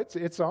missing. Oh,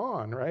 it's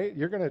on, right?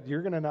 You're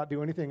gonna not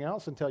do anything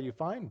else until you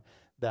find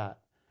that.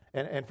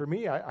 And for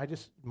me,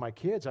 my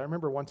kids. I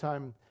remember one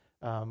time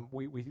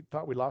we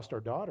thought we lost our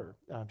daughter.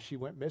 She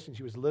went missing.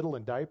 She was little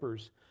in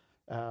diapers.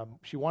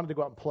 She wanted to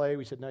go out and play.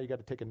 We said, no, you got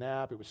to take a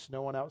nap. It was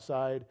snowing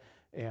outside,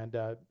 and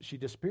she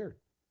disappeared.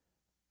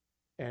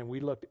 And we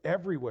looked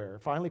everywhere.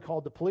 Finally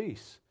called the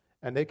police,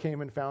 and they came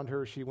and found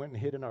her. She went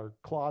and hid in our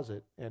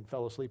closet and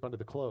fell asleep under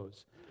the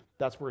clothes.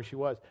 That's where she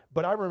was.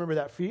 But I remember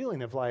that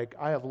feeling of like,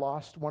 I have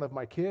lost one of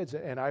my kids,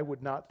 and I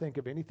would not think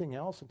of anything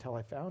else until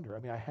I found her. I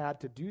mean, I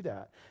had to do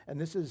that. And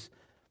this is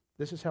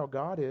how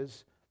God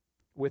is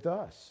with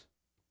us.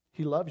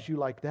 He loves you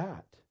like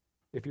that.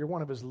 If you're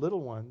one of his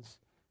little ones,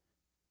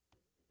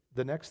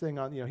 the next thing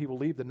he will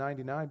leave the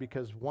 99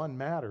 because one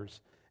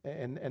matters.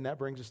 And that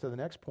brings us to the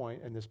next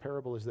point in this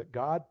parable, is that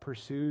God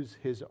pursues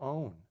his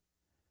own.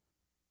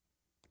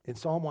 In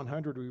Psalm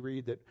 100, we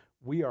read that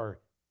we are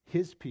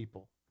his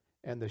people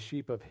and the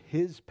sheep of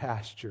his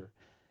pasture.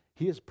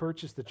 He has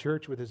purchased the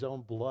church with his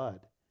own blood.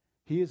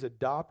 He has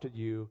adopted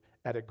you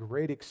at a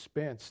great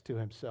expense to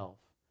himself.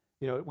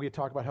 We had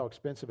talked about how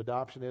expensive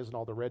adoption is and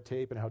all the red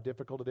tape and how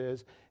difficult it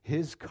is.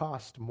 His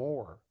cost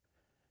more.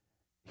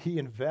 He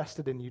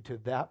invested in you to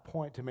that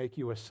point to make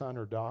you a son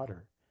or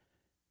daughter.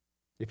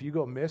 If you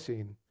go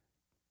missing,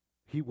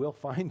 he will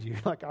find you.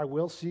 Like, I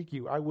will seek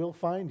you, I will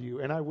find you,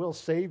 and I will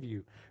save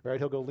you. Right?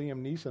 He'll go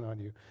Liam Neeson on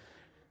you.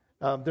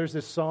 There's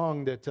this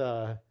song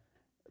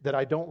that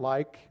I don't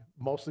like,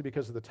 mostly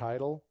because of the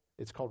title.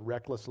 It's called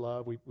Reckless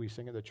Love. We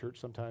sing it at the church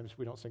sometimes.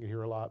 We don't sing it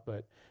here a lot.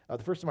 But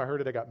the first time I heard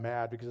it, I got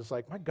mad because it's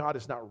like, my God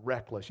is not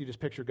reckless. You just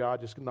picture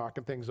God just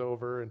knocking things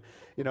over. And,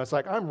 it's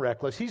like, I'm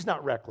reckless. He's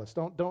not reckless.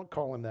 Don't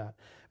call him that.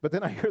 But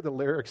then I hear the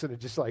lyrics and it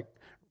just like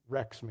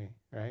wrecks me,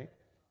 right?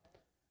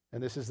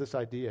 And this is this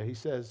idea. He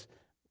says,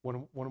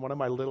 when one of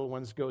my little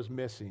ones goes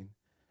missing,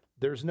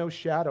 there's no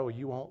shadow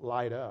you won't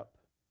light up.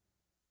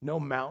 No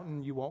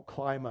mountain you won't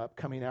climb up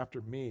coming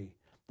after me.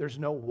 There's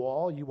no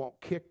wall you won't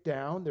kick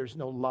down. There's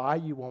no lie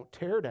you won't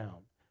tear down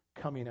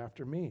coming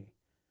after me.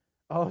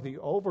 Oh, the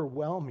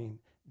overwhelming,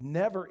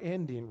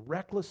 never-ending,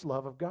 reckless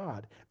love of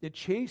God. It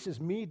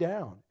chases me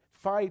down,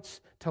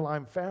 fights till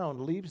I'm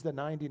found, leaves the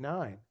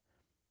 99.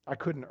 I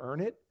couldn't earn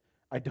it.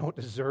 I don't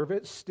deserve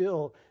it.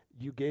 Still,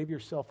 you gave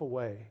yourself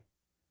away.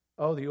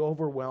 Oh, the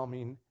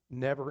overwhelming,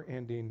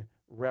 never-ending,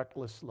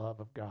 reckless love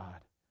of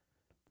God.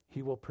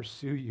 He will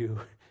pursue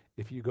you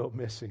if you go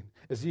missing.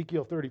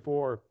 Ezekiel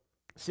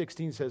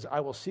 34:16 says, I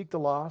will seek the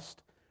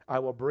lost, I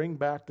will bring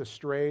back the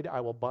strayed,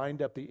 I will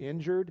bind up the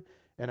injured,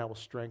 and I will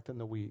strengthen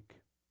the weak.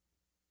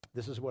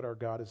 This is what our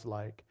God is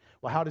like.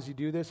 Well, how does he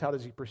do this? How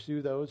does he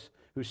pursue those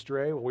who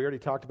stray? Well, we already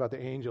talked about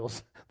the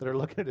angels that are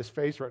looking at his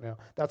face right now.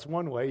 That's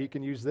one way he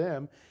can use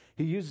them.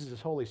 He uses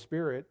his Holy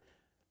Spirit.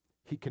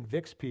 He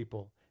convicts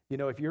people.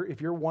 If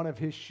you're one of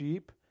his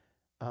sheep,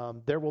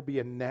 there will be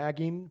a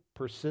nagging,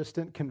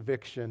 persistent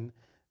conviction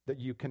that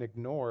you can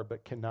ignore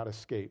but cannot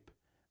escape.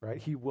 Right?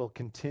 He will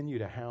continue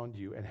to hound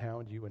you and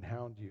hound you and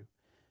hound you.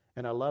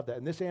 And I love that.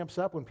 And this amps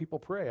up when people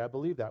pray. I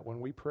believe that. When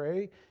we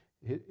pray,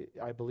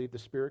 I believe the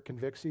Spirit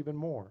convicts even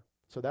more.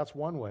 So that's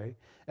one way.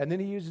 And then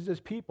he uses his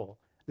people.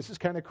 This is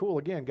kind of cool.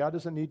 Again, God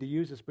doesn't need to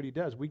use us, but he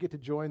does. We get to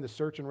join the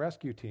search and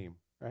rescue team,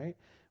 right?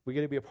 We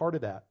get to be a part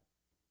of that.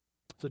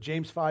 So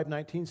James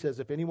 5:19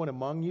 says, if anyone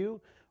among you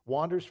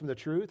wanders from the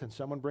truth and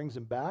someone brings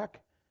him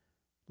back,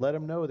 let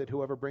him know that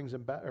whoever brings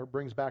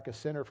back a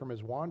sinner from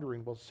his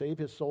wandering will save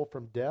his soul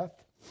from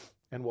death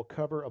and will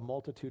cover a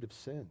multitude of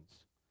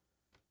sins.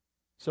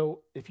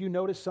 So if you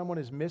notice someone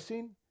is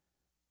missing,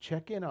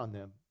 check in on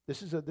them.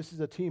 This is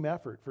a team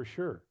effort for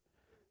sure.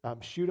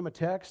 Shoot them a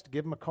text,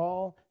 give them a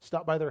call,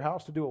 stop by their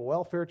house to do a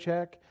welfare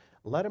check.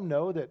 Let them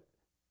know that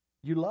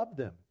you love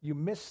them, you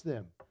miss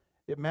them,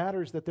 It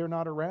matters that they're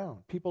not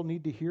around. People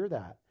need to hear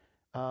that.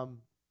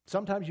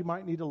 Sometimes you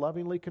might need to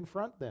lovingly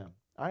confront them.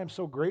 I am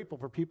so grateful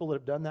for people that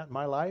have done that in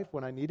my life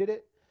when I needed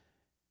it.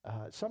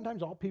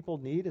 Sometimes all people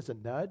need is a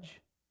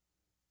nudge.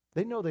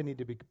 They know they need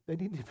to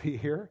be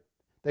here.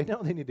 They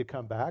know they need to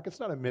come back. It's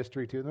not a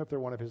mystery to them if they're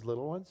one of his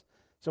little ones.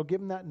 So give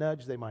them that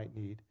nudge they might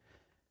need.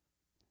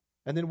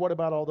 And then what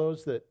about all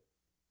those that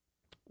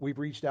we've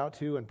reached out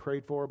to and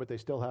prayed for, but they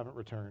still haven't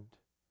returned?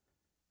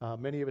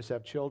 Many of us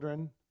have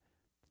children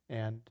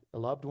and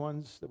loved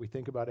ones that we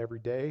think about every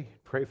day,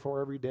 pray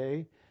for every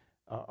day,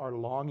 are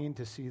longing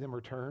to see them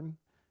return.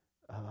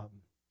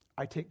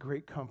 I take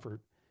great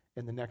comfort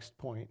in the next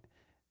point.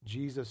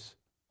 Jesus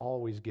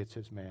always gets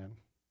his man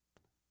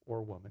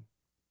or woman,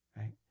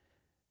 right?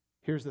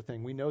 Here's the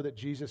thing. We know that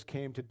Jesus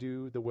came to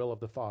do the will of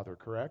the Father,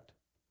 correct?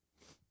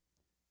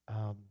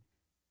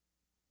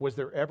 Was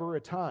there ever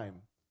a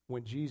time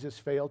when Jesus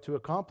failed to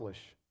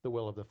accomplish the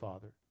will of the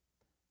Father?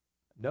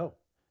 No.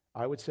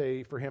 I would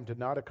say for him to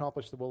not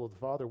accomplish the will of the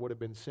Father would have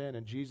been sin,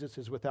 and Jesus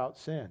is without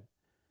sin.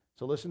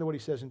 So listen to what he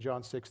says in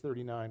John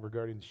 6:39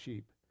 regarding the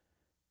sheep.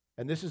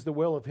 And this is the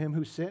will of him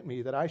who sent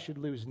me, that I should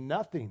lose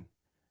nothing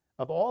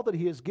of all that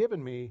he has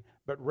given me,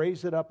 but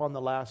raise it up on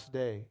the last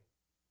day.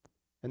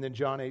 And then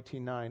John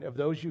 18:9, of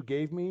those you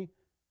gave me,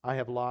 I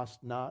have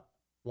lost not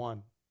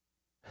one.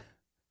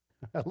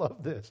 I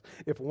love this.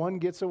 If one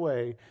gets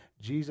away,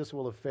 Jesus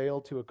will have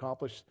failed to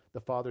accomplish the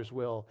Father's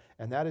will,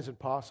 and that is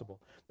impossible.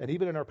 And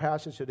even in our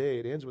passage today,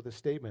 it ends with a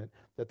statement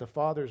that the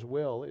Father's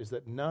will is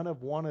that none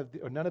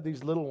of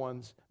these little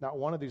ones, not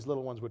one of these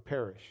little ones would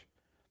perish.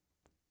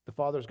 The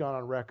Father's gone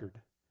on record.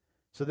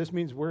 So this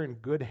means we're in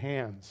good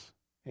hands.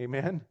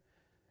 Amen?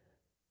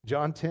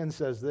 John 10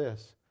 says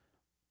this,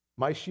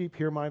 my sheep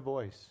hear my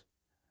voice.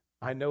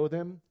 I know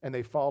them, and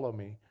they follow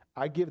me.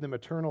 I give them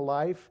eternal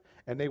life,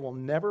 and they will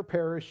never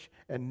perish,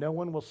 and no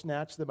one will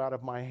snatch them out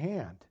of my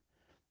hand.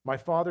 My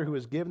Father who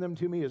has given them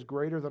to me is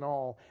greater than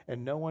all,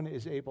 and no one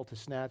is able to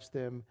snatch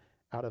them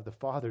out of the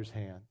Father's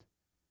hand.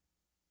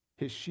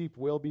 His sheep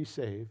will be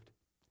saved.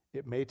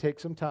 It may take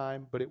some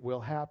time, but it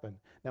will happen.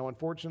 Now,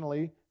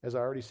 unfortunately, as I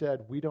already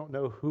said, we don't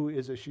know who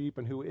is a sheep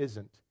and who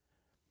isn't.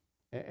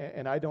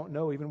 And I don't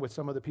know, even with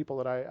some of the people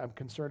that I'm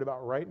concerned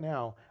about right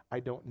now, I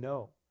don't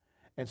know.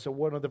 And so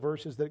one of the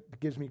verses that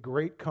gives me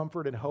great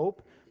comfort and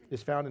hope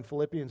is found in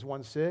Philippians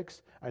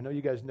 1:6. I know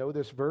you guys know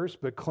this verse,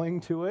 but cling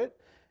to it.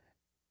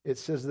 It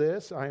says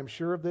this, I am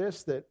sure of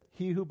this, that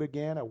he who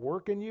began a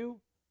work in you,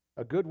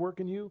 a good work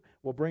in you,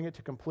 will bring it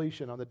to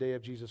completion on the day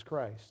of Jesus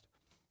Christ.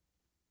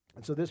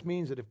 And so this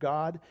means that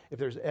if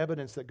there's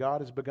evidence that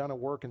God has begun a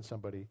work in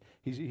somebody,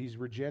 he's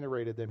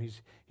regenerated them,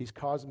 he's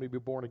caused them to be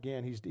born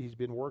again, he's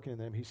been working in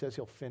them, he says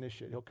he'll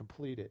finish it, he'll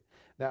complete it.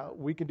 Now,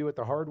 we can do it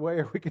the hard way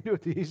or we can do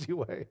it the easy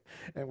way.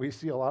 And we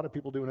see a lot of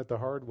people doing it the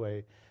hard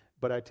way,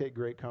 but I take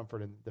great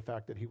comfort in the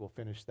fact that he will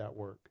finish that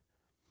work.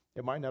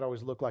 It might not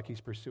always look like he's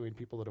pursuing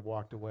people that have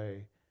walked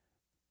away,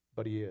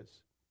 but he is.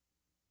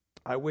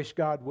 I wish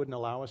God wouldn't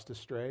allow us to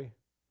stray.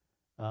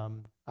 I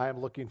am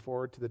looking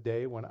forward to the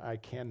day when I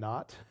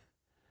cannot.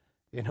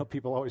 You know,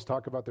 people always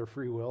talk about their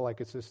free will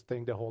like it's this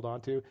thing to hold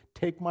on to.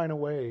 Take mine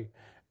away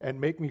and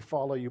make me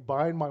follow you.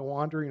 Bind my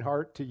wandering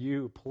heart to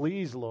you.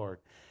 Please, Lord.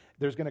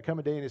 There's going to come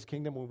a day in his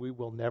kingdom when we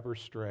will never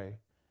stray,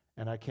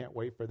 and I can't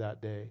wait for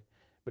that day.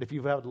 But if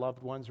you've had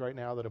loved ones right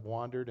now that have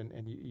wandered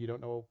and you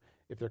don't know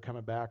if they're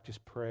coming back,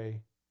 just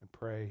pray and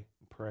pray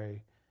and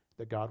pray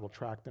that God will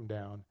track them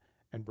down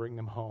and bring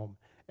them home.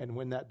 And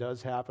when that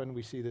does happen,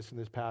 we see this in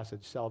this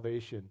passage,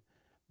 salvation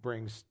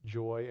brings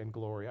joy and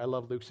glory. I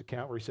love Luke's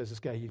account where he says this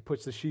guy, he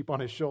puts the sheep on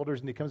his shoulders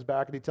and he comes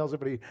back and he tells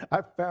everybody,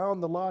 I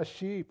found the lost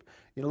sheep.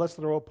 You know, let's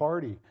throw a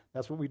party.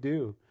 That's what we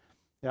do.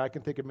 Now, I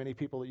can think of many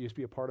people that used to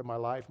be a part of my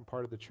life and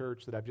part of the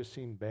church that I've just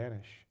seen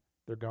vanish.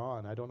 They're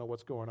gone. I don't know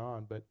what's going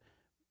on, but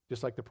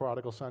just like the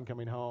prodigal son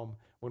coming home,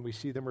 when we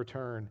see them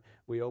return,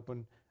 we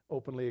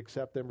openly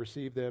accept them,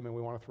 receive them, and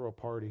we want to throw a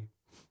party.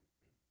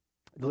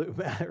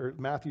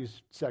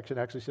 Matthew's section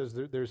actually says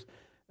there's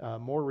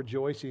more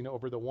rejoicing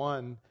over the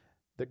one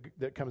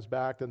that comes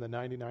back than the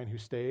 99 who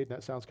stayed. And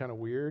that sounds kind of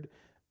weird,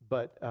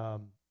 but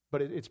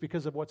it's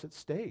because of what's at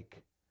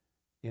stake.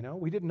 You know,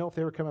 we didn't know if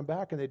they were coming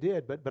back, and they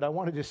did. But I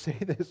want to just say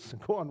this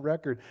and go on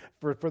record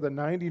for the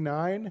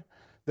 99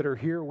 that are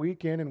here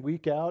week in and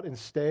week out and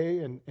stay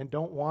and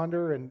don't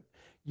wander. And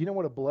you know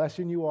what a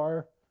blessing you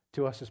are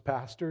to us as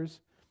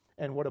pastors,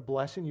 and what a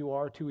blessing you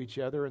are to each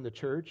other in the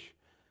church.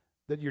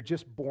 That you're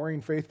just boring,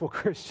 faithful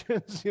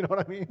Christians. You know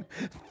what I mean?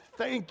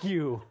 Thank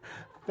you.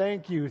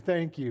 Thank you.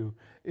 Thank you.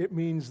 It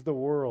means the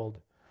world.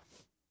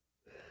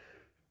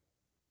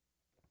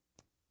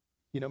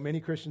 You know, many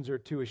Christians are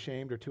too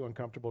ashamed or too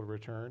uncomfortable to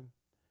return.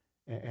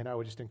 And I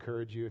would just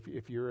encourage you,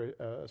 if you're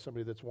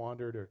somebody that's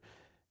wandered or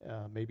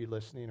maybe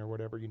listening or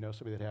whatever, you know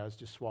somebody that has,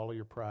 just swallow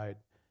your pride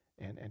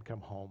and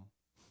come home.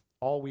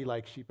 All we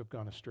like sheep have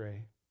gone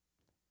astray.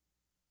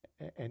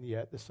 And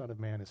yet the Son of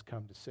Man has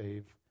come to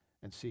save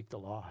and seek the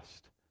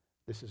lost.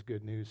 This is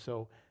good news.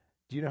 So,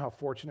 do you know how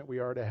fortunate we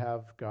are to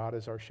have God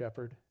as our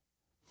shepherd?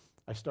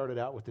 I started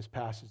out with this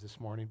passage this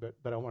morning,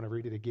 but I want to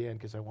read it again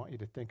because I want you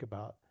to think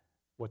about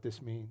what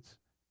this means,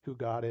 who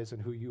God is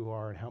and who you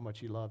are and how much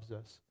he loves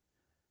us.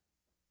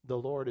 The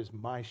Lord is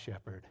my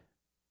shepherd.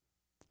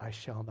 I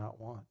shall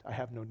not want. I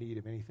have no need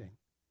of anything.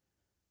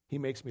 He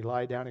makes me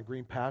lie down in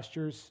green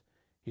pastures.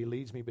 He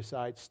leads me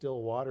beside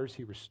still waters.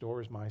 He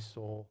restores my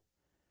soul.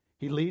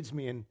 He leads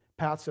me in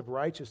paths of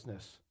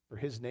righteousness for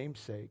his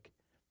name's sake.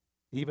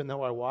 Even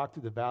though I walk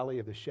through the valley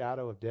of the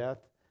shadow of death,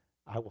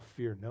 I will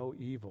fear no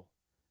evil,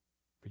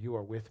 for you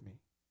are with me.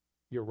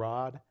 Your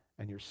rod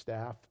and your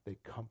staff, they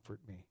comfort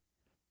me.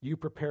 You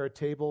prepare a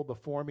table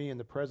before me in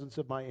the presence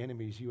of my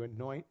enemies. You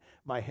anoint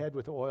my head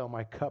with oil.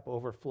 My cup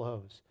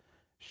overflows.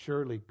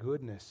 Surely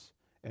goodness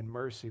and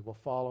mercy will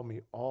follow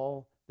me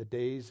all the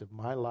days of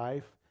my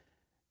life,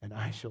 and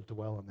I shall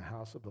dwell in the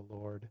house of the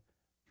Lord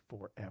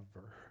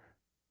forever.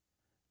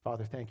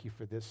 Father, thank you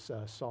for this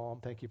psalm.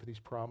 Thank you for these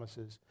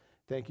promises.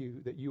 Thank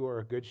you that you are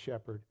a good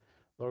shepherd.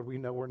 Lord, we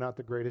know we're not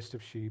the greatest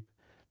of sheep,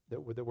 that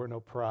we're no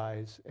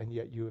prize, and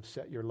yet you have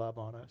set your love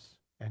on us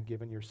and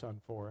given your Son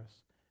for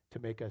us to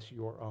make us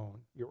your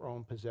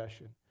own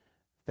possession.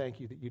 Thank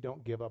you that you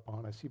don't give up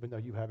on us, even though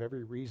you have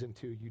every reason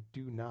to. You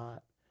do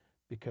not,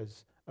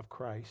 because of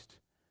Christ.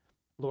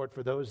 Lord,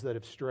 for those that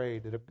have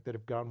strayed, that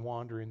have gone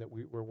wandering, that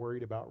we're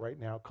worried about right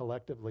now,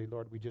 collectively,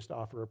 Lord, we just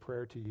offer a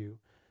prayer to you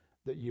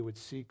that you would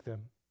seek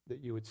them,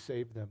 that you would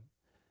save them,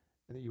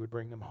 and that you would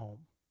bring them home.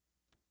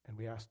 And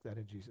we ask that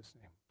in Jesus'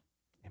 name.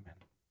 Amen.